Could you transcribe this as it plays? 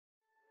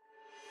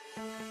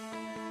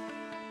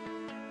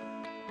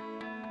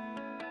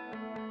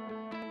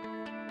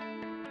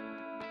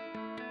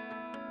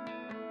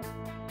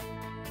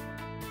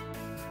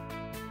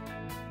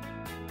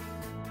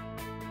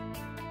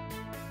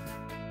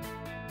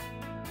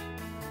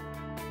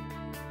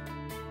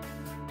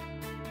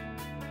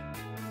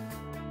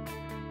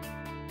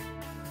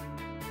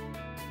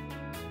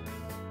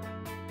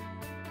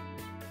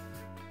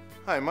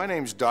Hi, my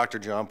name's Dr.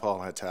 John-Paul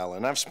Hatala,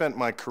 and I've spent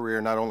my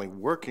career not only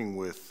working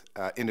with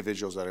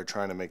individuals that are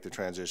trying to make the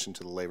transition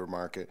to the labor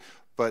market,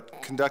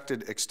 but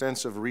conducted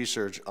extensive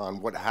research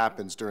on what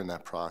happens during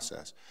that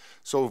process.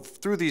 So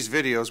through these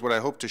videos, what I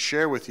hope to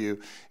share with you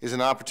is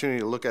an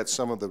opportunity to look at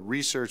some of the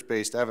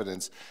research-based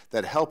evidence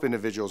that help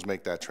individuals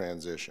make that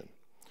transition.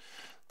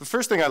 The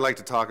first thing I'd like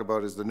to talk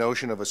about is the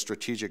notion of a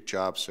strategic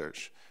job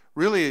search.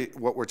 Really,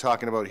 what we're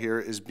talking about here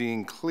is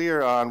being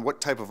clear on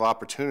what type of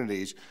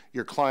opportunities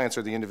your clients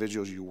or the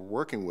individuals you're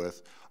working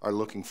with are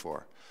looking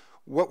for.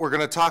 What we're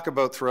going to talk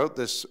about throughout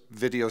this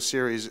video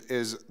series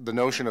is the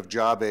notion of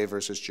job A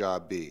versus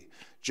job B.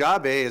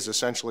 Job A is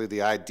essentially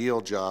the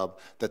ideal job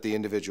that the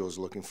individual is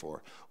looking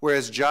for,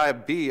 whereas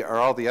job B are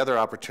all the other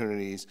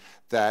opportunities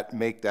that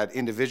make that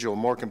individual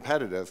more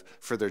competitive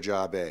for their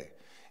job A.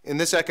 In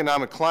this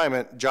economic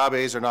climate, job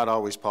A's are not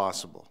always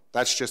possible.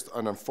 That's just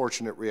an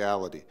unfortunate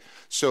reality.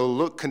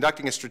 So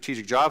conducting a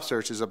strategic job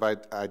search is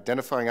about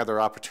identifying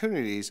other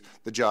opportunities,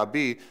 the job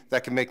B,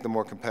 that can make them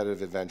more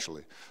competitive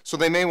eventually. So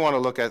they may want to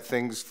look at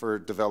things for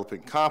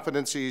developing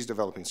competencies,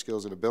 developing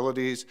skills and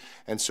abilities,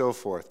 and so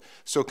forth.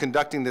 So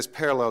conducting this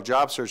parallel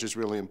job search is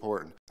really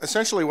important.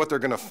 Essentially what they're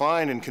going to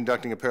find in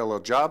conducting a parallel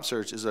job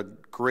search is a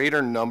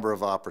greater number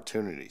of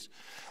opportunities.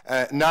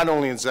 Not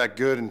only is that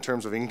good in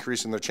terms of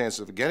increasing their chances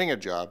of getting a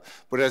job,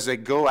 but as they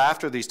go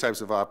after these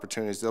types of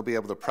opportunities, they'll be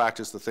able to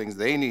practice the things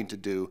they need to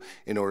do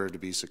in order to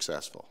be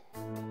successful.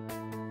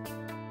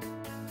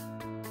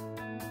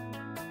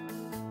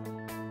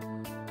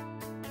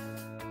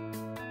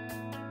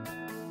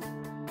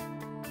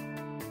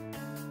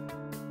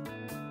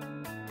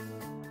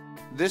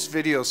 This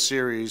video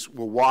series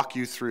will walk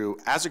you through,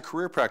 as a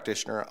career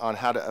practitioner, on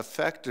how to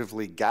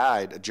effectively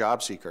guide a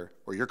job seeker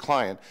or your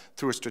client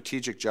through a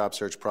strategic job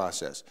search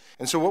process.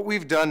 And so what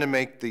we've done to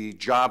make the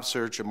job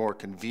search a more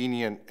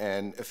convenient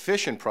and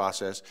efficient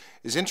process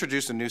is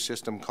introduce a new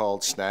system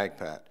called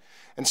SnagPad.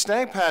 And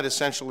SnagPad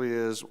essentially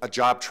is a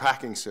job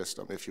tracking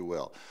system, if you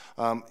will.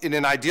 In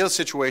an ideal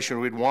situation,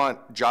 we'd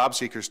want job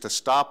seekers to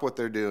stop what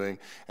they're doing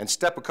and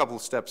step a couple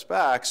of steps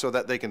back so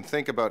that they can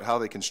think about how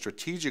they can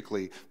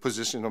strategically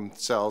position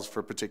themselves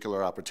for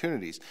particular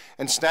opportunities.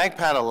 And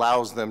SnagPad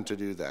allows them to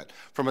do that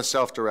from a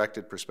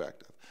self-directed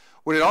perspective.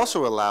 What it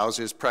also allows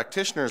is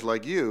practitioners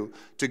like you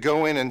to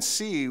go in and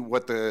see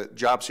what the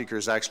job seeker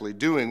is actually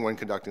doing when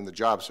conducting the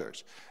job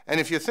search.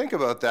 And if you think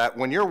about that,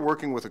 when you're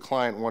working with a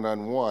client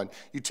one-on-one,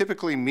 you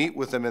typically meet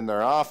with them in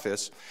their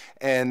office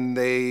and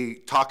they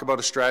talk about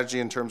a strategy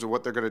in terms of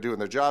what they're going to do in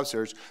their job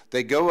search.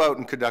 They go out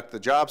and conduct the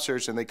job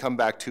search and they come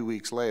back 2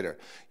 weeks later.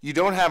 You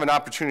don't have an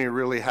opportunity to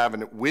really have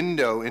a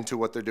window into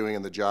what they're doing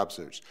in the job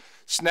search.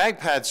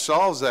 SnagPad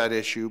solves that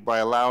issue by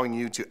allowing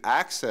you to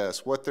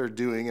access what they're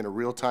doing in a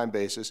real-time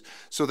basis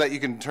so that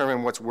you can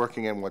determine what's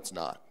working and what's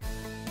not.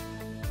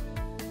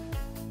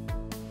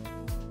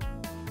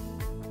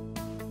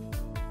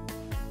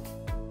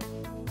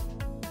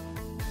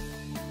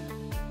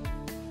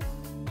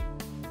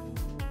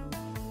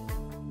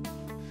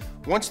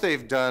 Once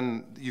you've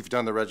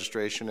done the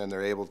registration and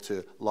they're able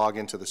to log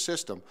into the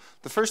system,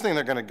 the first thing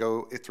they're going to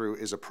go through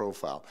is a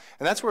profile.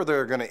 And that's where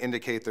they're going to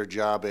indicate their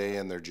job A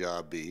and their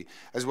job B,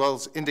 as well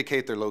as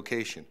indicate their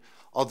location.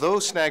 Although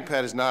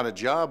SnagPad is not a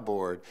job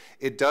board,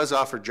 it does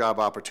offer job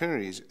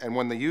opportunities. And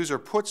when the user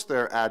puts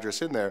their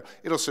address in there,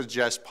 it'll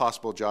suggest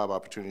possible job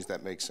opportunities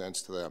that make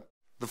sense to them.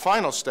 The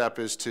final step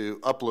is to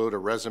upload a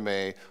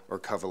resume or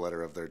cover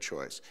letter of their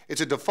choice.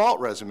 It's a default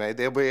resume.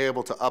 They'll be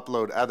able to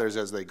upload others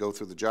as they go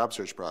through the job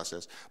search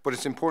process, but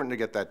it's important to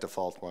get that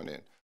default one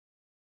in.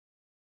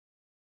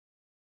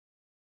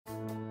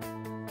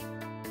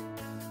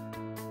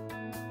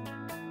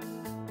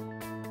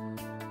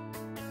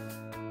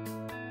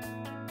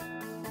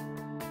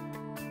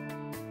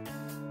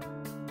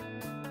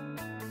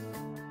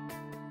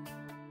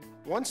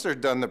 Once they're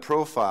done the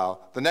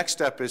profile, the next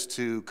step is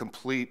to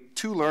complete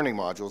 2 learning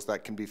modules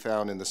that can be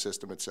found in the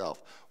system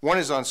itself. One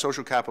is on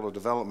social capital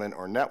development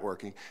or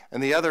networking,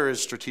 and the other is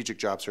strategic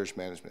job search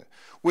management,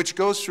 which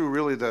goes through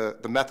really the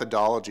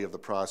methodology of the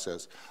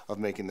process of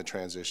making the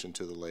transition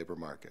to the labor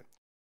market.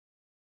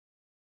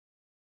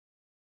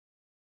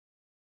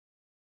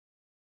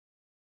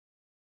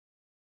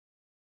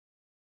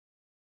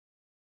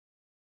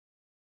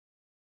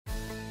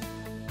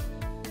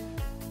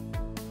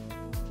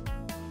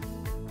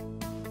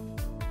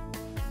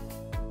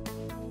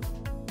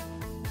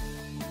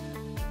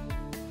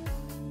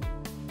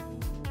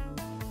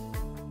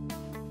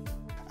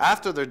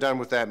 After they're done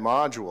with that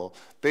module,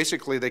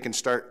 basically they can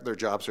start their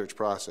job search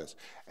process.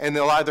 And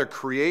they'll either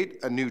create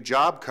a new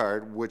job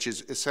card, which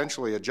is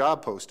essentially a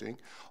job posting,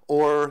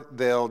 or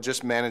they'll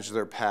just manage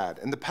their pad.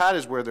 And the pad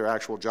is where their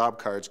actual job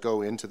cards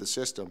go into the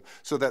system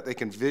so that they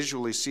can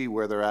visually see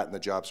where they're at in the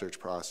job search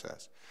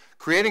process.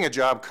 Creating a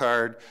job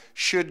card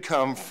should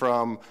come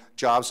from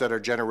jobs that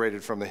are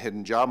generated from the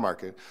hidden job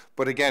market,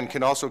 but again,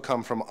 can also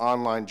come from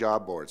online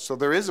job boards. So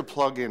there is a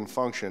plug-in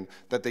function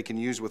that they can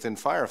use within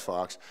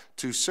Firefox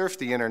to surf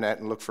the internet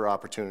and look for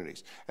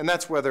opportunities. And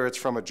that's whether it's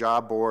from a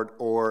job board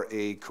or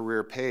a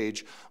career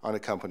page on a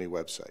company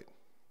website.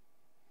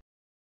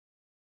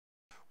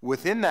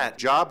 Within that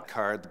job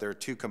card, there are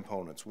two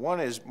components.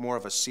 One is more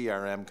of a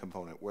CRM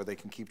component where they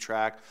can keep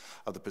track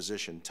of the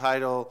position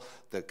title,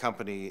 the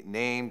company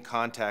name,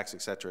 contacts,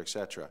 et cetera, et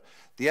cetera.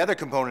 The other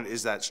component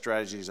is that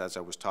strategies, as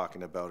I was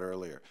talking about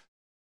earlier.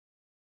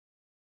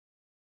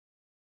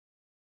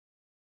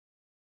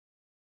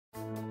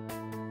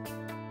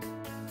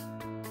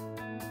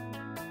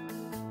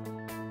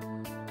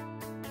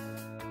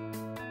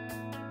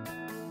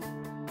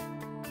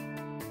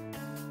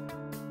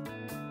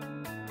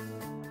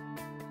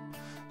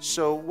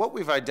 So what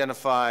we've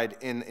identified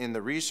in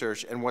the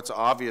research, and what's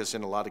obvious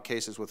in a lot of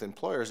cases with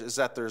employers, is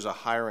that there's a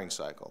hiring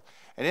cycle.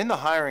 And in the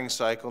hiring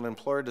cycle, an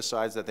employer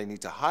decides that they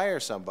need to hire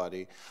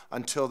somebody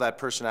until that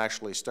person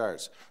actually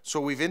starts. So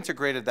we've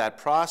integrated that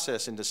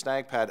process into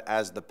SnagPad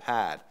as the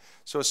pad.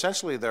 So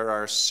essentially there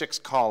are 6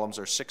 columns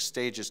or 6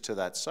 stages to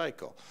that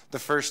cycle. The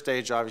first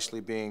stage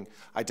obviously being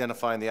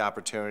identifying the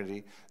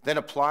opportunity, then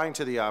applying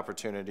to the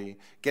opportunity,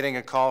 getting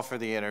a call for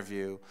the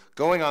interview,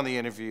 going on the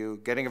interview,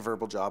 getting a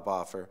verbal job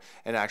offer,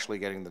 and actually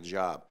getting the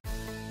job.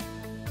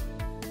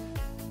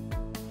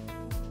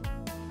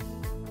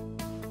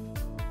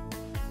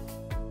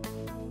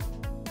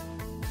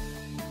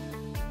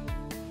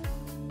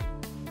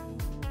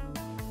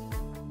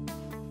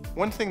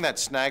 One thing that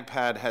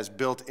SnagPad has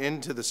built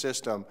into the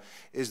system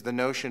is the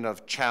notion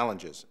of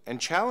challenges. And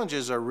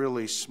challenges are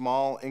really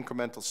small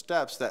incremental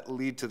steps that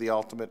lead to the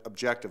ultimate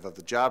objective of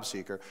the job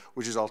seeker,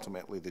 which is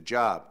ultimately the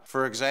job.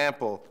 For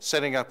example,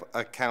 setting up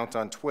an account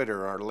on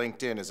Twitter or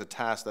LinkedIn is a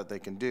task that they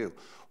can do.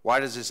 Why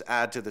does this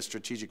add to the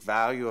strategic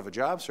value of a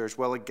job search?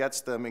 Well, it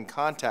gets them in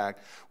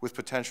contact with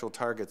potential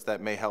targets that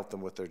may help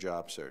them with their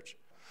job search.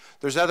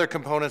 There's other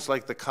components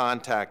like the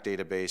contact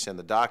database and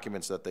the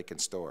documents that they can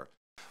store.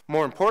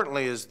 More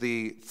importantly is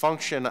the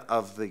function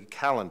of the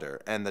calendar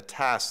and the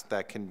tasks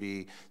that can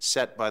be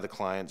set by the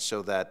client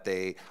so that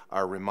they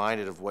are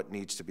reminded of what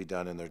needs to be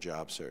done in their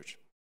job search.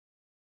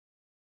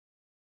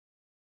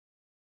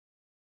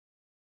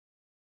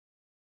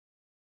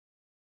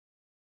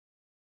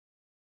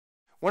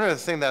 One other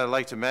thing that I'd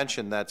like to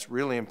mention that's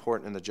really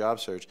important in the job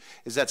search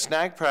is that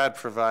SnagPad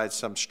provides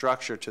some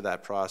structure to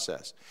that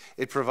process.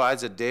 It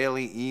provides a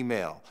daily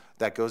email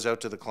that goes out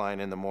to the client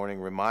in the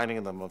morning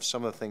reminding them of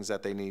some of the things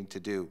that they need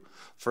to do.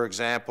 For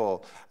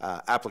example,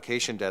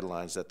 application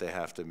deadlines that they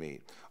have to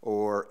meet,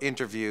 or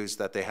interviews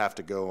that they have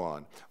to go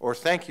on, or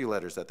thank you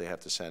letters that they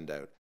have to send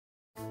out.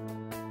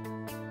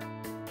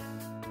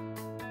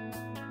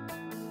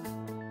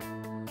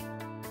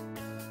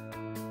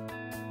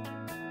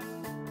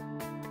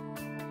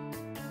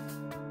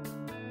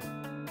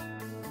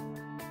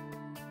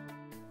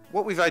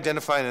 What we've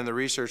identified in the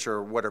research,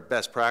 or what are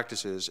best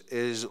practices,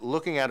 is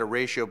looking at a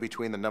ratio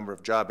between the number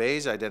of job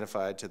A's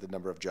identified to the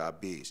number of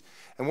job B's.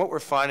 And what we're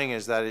finding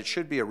is that it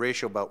should be a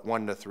ratio about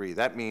 1 to 3.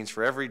 That means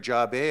for every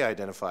job A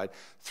identified,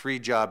 3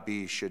 job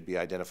B's should be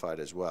identified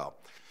as well.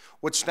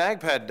 What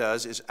SnagPad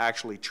does is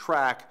actually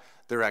track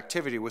their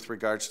activity with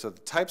regards to the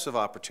types of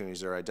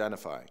opportunities they're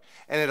identifying.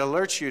 And it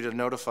alerts you to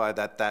notify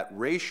that that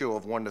ratio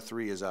of 1 to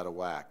 3 is out of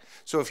whack.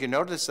 So if you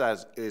notice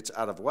that it's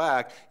out of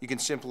whack, you can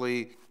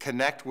simply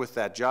connect with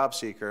that job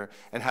seeker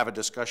and have a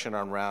discussion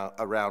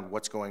around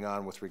what's going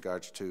on with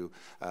regards to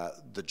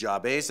the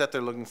job A's that they're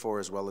looking for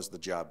as well as the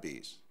job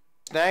B's.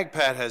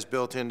 SnagPad has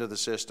built into the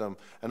system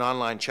an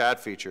online chat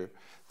feature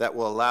that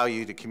will allow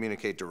you to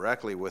communicate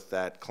directly with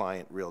that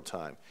client real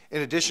time.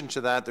 In addition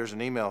to that, there's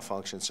an email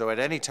function, so at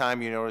any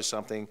time you notice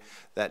something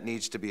that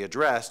needs to be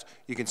addressed,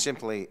 you can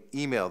simply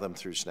email them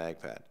through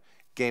SnagPad,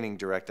 gaining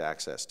direct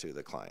access to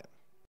the client.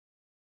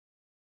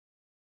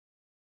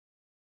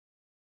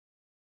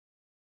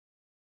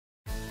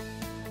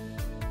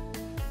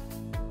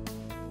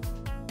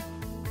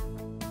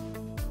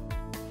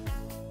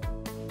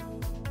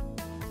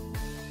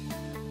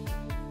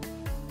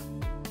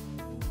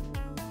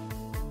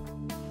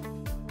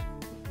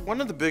 One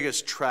of the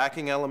biggest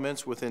tracking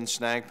elements within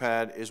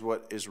SnagPad is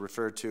what is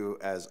referred to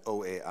as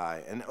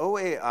OAI. And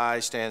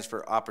OAI stands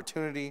for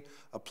Opportunity,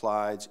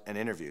 Applieds, and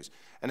Interviews.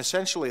 And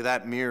essentially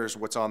that mirrors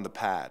what's on the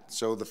pad.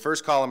 So the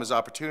first column is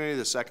opportunity,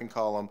 the second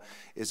column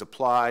is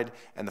applied,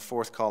 and the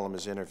fourth column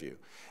is interview.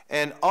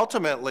 And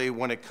ultimately,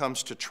 when it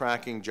comes to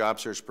tracking job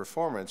search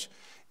performance,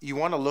 you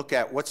want to look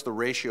at what's the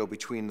ratio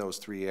between those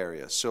 3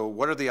 areas. So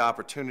what are the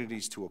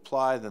opportunities to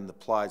apply, then the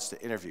applieds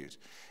to interviews.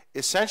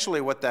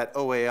 Essentially what that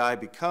OAI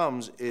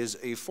becomes is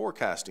a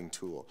forecasting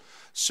tool.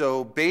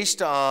 So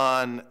based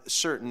on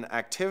certain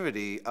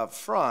activity up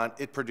front,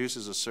 it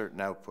produces a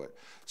certain output.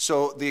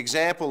 So the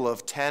example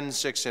of 10,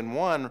 6, and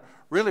 1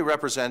 really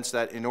represents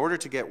that in order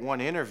to get 1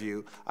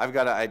 interview, I've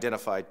got to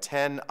identify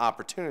 10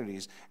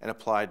 opportunities and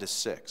apply to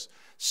 6.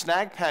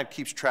 SnagPad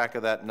keeps track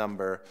of that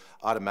number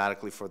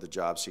automatically for the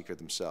job seeker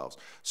themselves.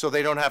 So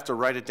they don't have to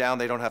write it down,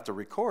 they don't have to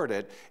record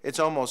it. It's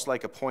almost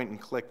like a point and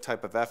click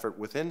type of effort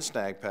within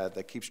SnagPad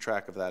that keeps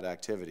track of that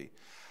activity.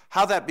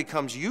 How that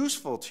becomes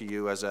useful to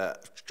you as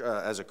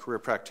a career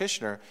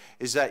practitioner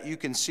is that you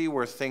can see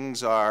where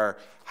things are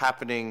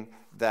happening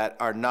that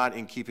are not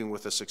in keeping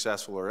with a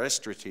successful or a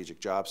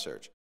strategic job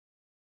search.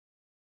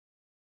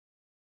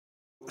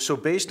 So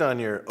based on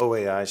your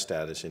OAI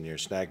status in your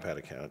SnagPad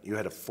account, you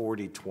had a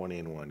 40, 20,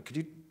 and 1. Could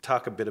you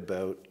talk a bit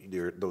about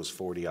those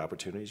 40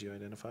 opportunities you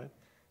identified?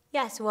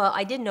 Yes, well,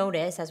 I did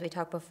notice, as we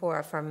talked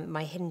before, from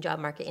my hidden job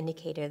market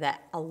indicator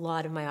that a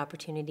lot of my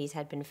opportunities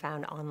had been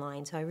found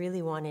online. So I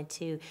really wanted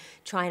to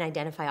try and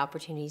identify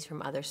opportunities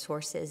from other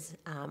sources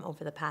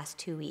over the past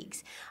 2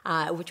 weeks,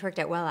 which worked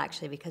out well,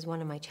 actually, because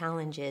one of my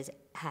challenges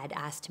had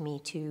asked me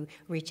to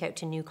reach out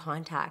to new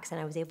contacts, and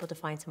I was able to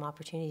find some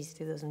opportunities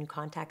through those new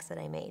contacts that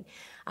I made.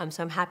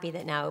 So I'm happy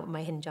that now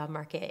my hidden job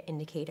market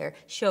indicator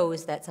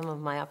shows that some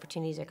of my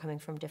opportunities are coming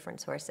from different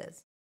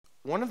sources.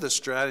 One of the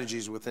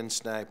strategies within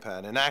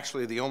SnagPad, and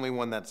actually the only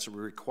one that's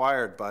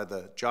required by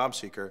the job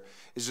seeker,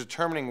 is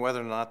determining whether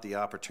or not the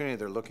opportunity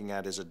they're looking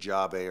at is a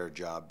job A or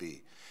job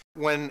B.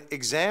 When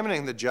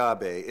examining the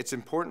job A, it's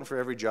important for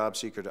every job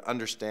seeker to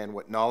understand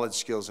what knowledge,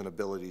 skills, and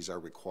abilities are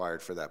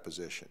required for that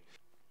position.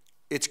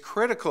 It's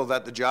critical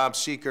that the job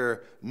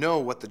seeker know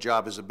what the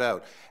job is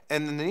about.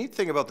 And the neat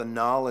thing about the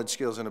knowledge,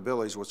 skills, and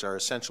abilities, which are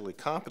essentially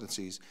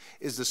competencies,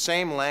 is the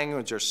same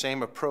language or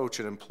same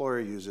approach an employer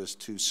uses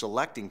to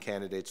selecting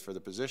candidates for the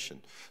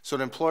position. So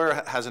an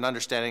employer has an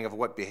understanding of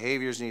what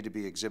behaviors need to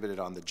be exhibited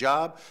on the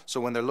job. So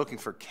when they're looking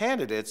for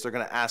candidates, they're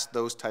going to ask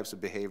those types of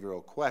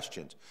behavioral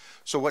questions.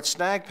 So what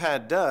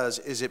SnagPad does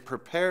is it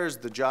prepares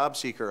the job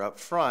seeker up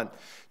front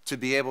to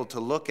be able to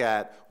look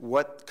at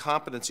what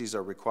competencies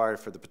are required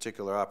for the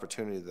particular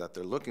opportunity that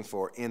they're looking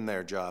for in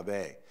their job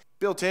A.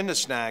 Built into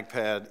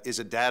SnagPad is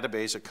a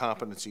database of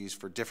competencies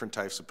for different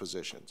types of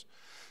positions.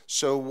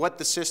 So what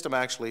the system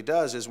actually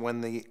does is when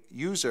the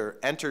user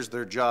enters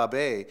their job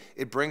A,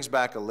 it brings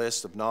back a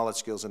list of knowledge,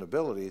 skills, and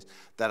abilities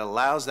that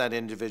allows that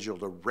individual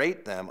to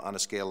rate them on a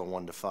scale of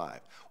 1 to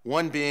 5.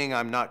 1 being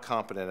I'm not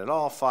competent at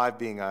all, 5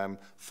 being I'm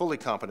fully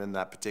competent in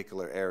that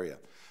particular area.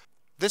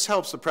 This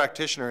helps the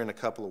practitioner in a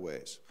couple of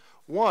ways.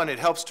 One, it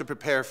helps to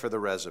prepare for the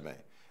resume.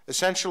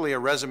 Essentially, a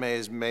resume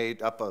is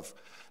made up of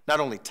not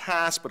only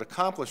tasks but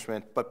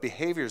accomplishment, but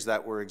behaviors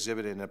that were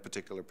exhibited in a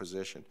particular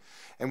position.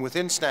 And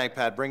within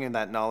SnagPad, bringing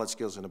that knowledge,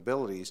 skills, and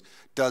abilities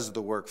does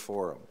the work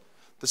for them.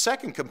 The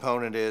second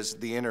component is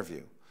the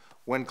interview.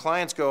 When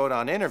clients go out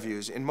on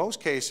interviews, in most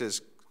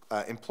cases,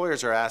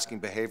 employers are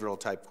asking behavioral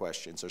type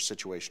questions or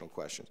situational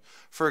questions.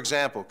 For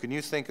example, can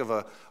you think of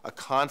a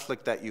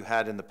conflict that you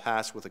had in the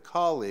past with a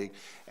colleague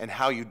and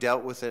how you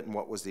dealt with it and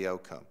what was the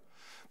outcome?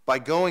 By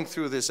going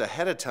through this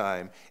ahead of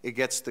time, it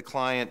gets the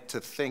client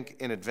to think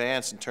in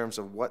advance in terms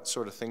of what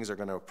sort of things are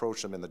going to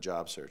approach them in the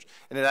job search.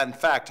 And it, in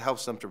fact,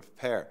 helps them to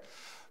prepare.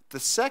 The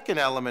second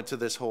element to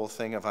this whole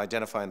thing of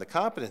identifying the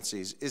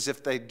competencies is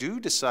if they do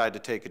decide to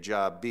take a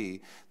job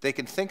B, they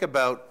can think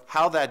about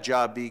how that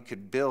job B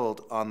could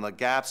build on the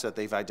gaps that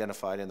they've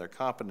identified in their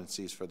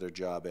competencies for their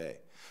job A.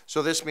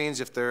 So this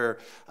means if they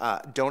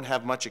don't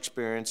have much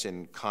experience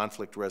in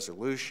conflict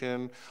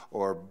resolution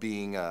or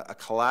being a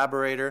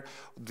collaborator,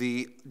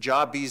 the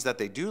job Bs that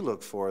they do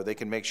look for, they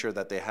can make sure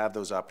that they have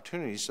those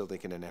opportunities so they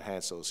can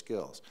enhance those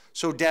skills.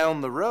 So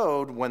down the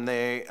road, when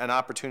an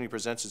opportunity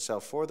presents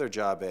itself for their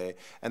job A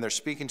and they're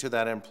speaking to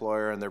that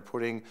employer and they're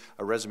putting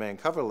a resume and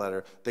cover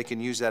letter, they can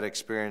use that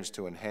experience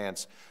to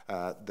enhance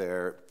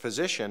their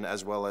position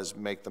as well as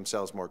make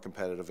themselves more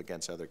competitive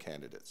against other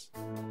candidates.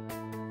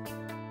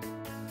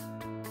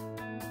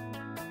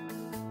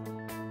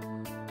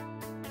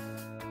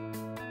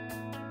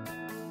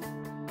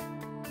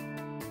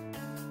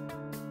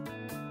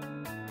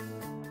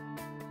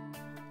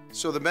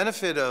 So the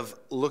benefit of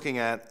looking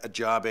at a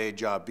job A,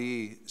 job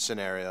B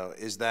scenario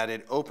is that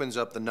it opens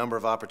up the number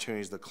of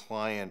opportunities the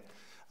client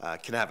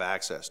can have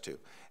access to.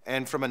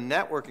 And from a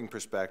networking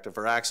perspective,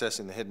 or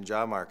accessing the hidden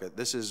job market,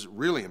 this is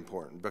really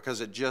important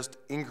because it just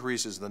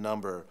increases the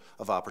number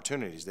of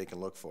opportunities they can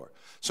look for.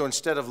 So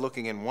instead of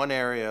looking in one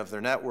area of their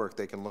network,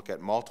 they can look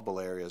at multiple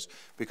areas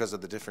because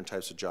of the different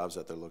types of jobs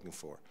that they're looking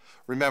for.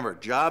 Remember,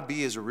 job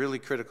B is a really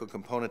critical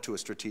component to a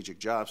strategic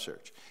job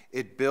search.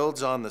 It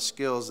builds on the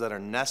skills that are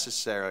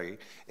necessary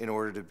in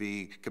order to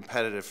be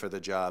competitive for the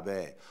job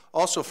A.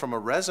 Also, from a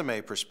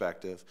resume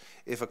perspective,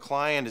 if a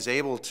client is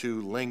able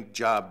to link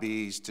job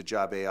Bs to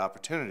job A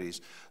opportunities,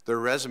 their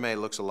resume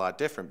looks a lot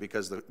different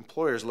because the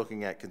employer is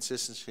looking at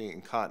consistency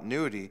and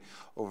continuity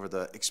over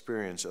the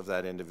experience of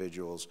that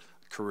individual's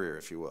career,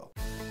 if you will.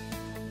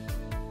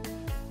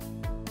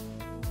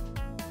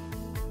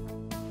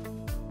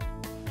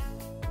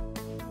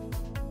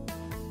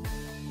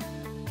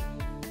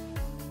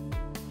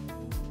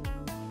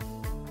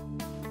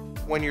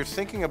 When you're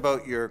thinking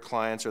about your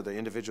clients or the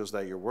individuals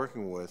that you're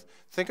working with,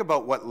 think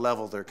about what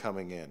level they're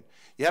coming in.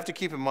 You have to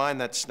keep in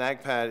mind that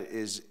SnagPad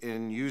is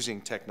in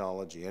using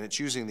technology and it's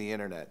using the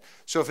internet.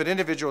 So if an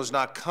individual is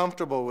not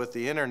comfortable with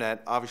the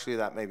internet, obviously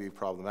that may be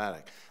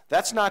problematic.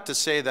 That's not to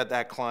say that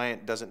that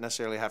client doesn't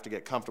necessarily have to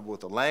get comfortable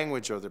with the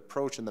language or the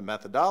approach and the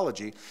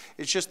methodology.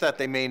 It's just that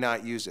they may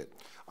not use it.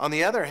 On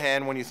the other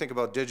hand, when you think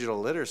about digital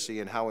literacy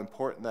and how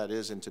important that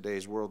is in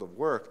today's world of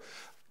work,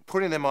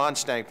 Putting them on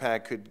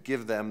SnagPad could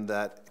give them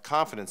that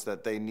confidence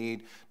that they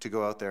need to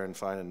go out there and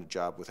find a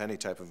job with any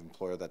type of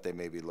employer that they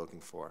may be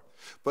looking for.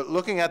 But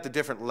looking at the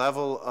different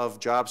level of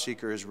job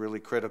seeker is really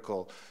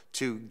critical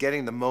to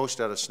getting the most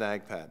out of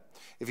SnagPad.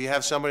 If you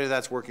have somebody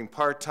that's working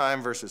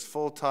part-time versus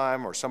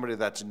full-time, or somebody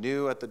that's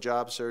new at the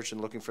job search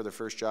and looking for their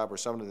first job, or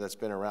somebody that's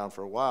been around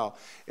for a while,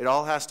 it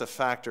all has to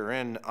factor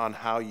in on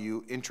how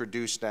you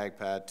introduce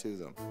SnagPad to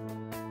them.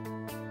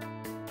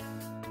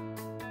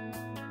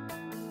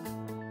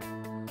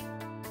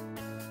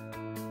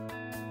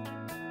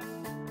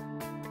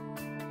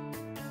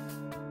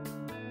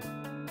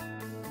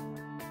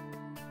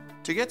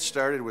 To get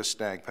started with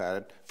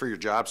SnagPad for your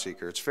job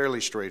seeker, it's fairly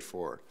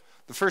straightforward.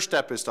 The first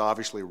step is to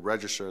obviously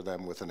register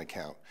them with an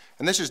account,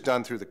 and this is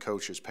done through the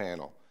coaches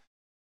panel.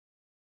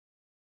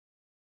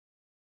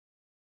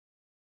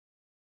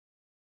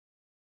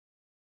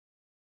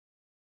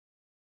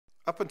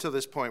 Up until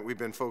this point, we've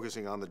been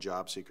focusing on the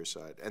job seeker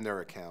side and their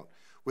account.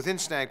 Within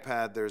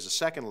SnagPad, there's a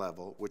second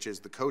level, which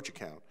is the coach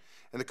account.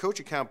 And the coach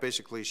account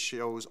basically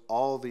shows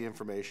all the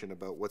information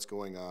about what's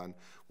going on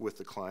with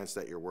the clients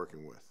that you're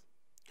working with.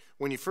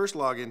 When you first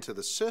log into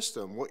the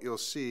system, what you'll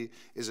see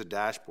is a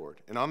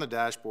dashboard. And on the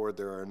dashboard,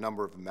 there are a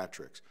number of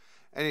metrics.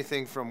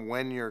 Anything from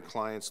when your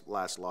clients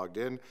last logged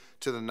in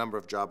to the number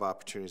of job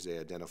opportunities they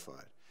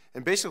identified.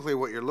 And basically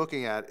what you're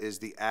looking at is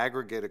the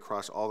aggregate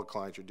across all the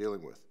clients you're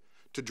dealing with.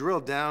 To drill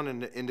down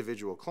into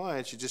individual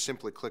clients, you just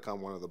simply click on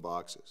one of the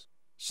boxes.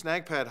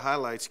 SnagPad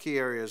highlights key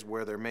areas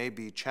where there may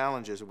be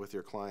challenges with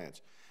your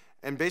clients.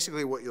 And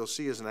basically what you'll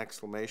see is an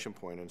exclamation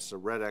point, and it's a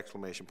red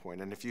exclamation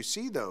point. And if you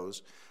see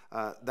those,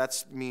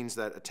 that means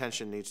that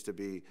attention needs to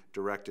be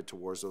directed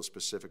towards those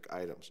specific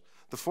items.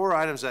 The 4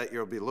 items that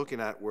you'll be looking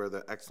at where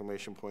the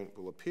exclamation point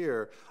will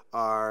appear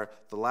are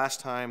the last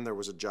time there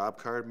was a job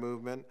card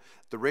movement,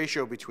 the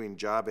ratio between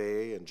job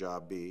A and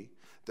job B,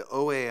 the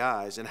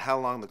OAIs, and how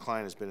long the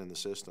client has been in the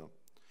system.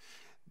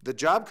 The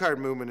job card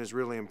movement is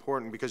really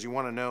important because you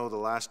want to know the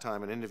last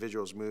time an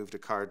individual's moved a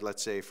card,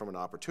 let's say from an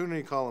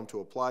opportunity column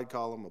to applied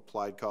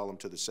column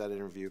to the set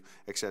interview,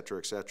 etc.,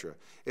 etc.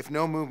 If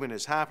no movement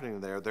is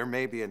happening there, there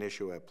may be an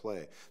issue at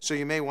play. So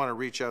you may want to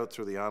reach out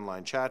through the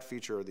online chat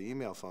feature or the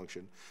email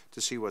function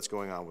to see what's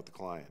going on with the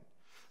client.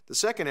 The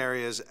second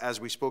area, is,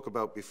 as we spoke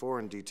about before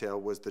in detail,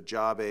 was the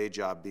job A,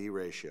 job B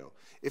ratio.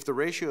 If the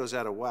ratio is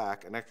out of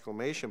whack, an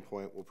exclamation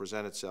point will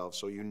present itself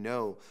so you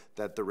know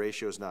that the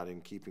ratio is not in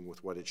keeping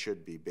with what it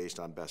should be based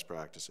on best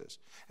practices.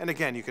 And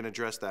again, you can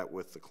address that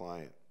with the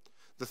client.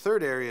 The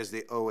third area is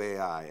the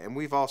OAI, and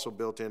we've also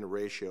built in a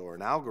ratio or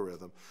an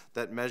algorithm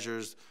that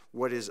measures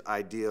what is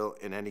ideal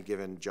in any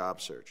given job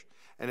search.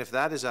 And if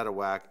that is out of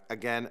whack,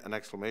 again, an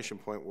exclamation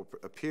point will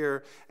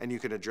appear, and you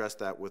can address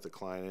that with the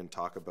client and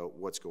talk about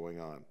what's going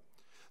on.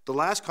 The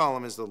last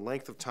column is the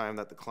length of time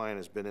that the client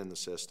has been in the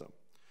system.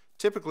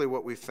 Typically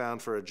what we've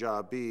found for a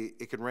job B,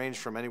 it can range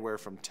from anywhere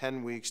from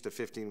 10 weeks to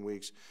 15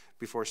 weeks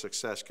before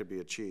success could be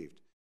achieved.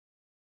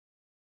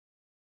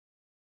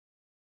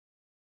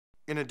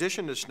 In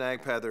addition to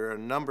SnagPad, there are a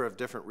number of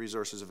different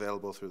resources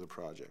available through the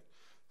project.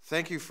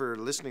 Thank you for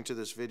listening to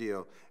this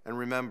video, and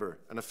remember,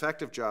 an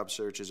effective job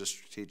search is a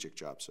strategic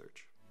job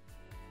search.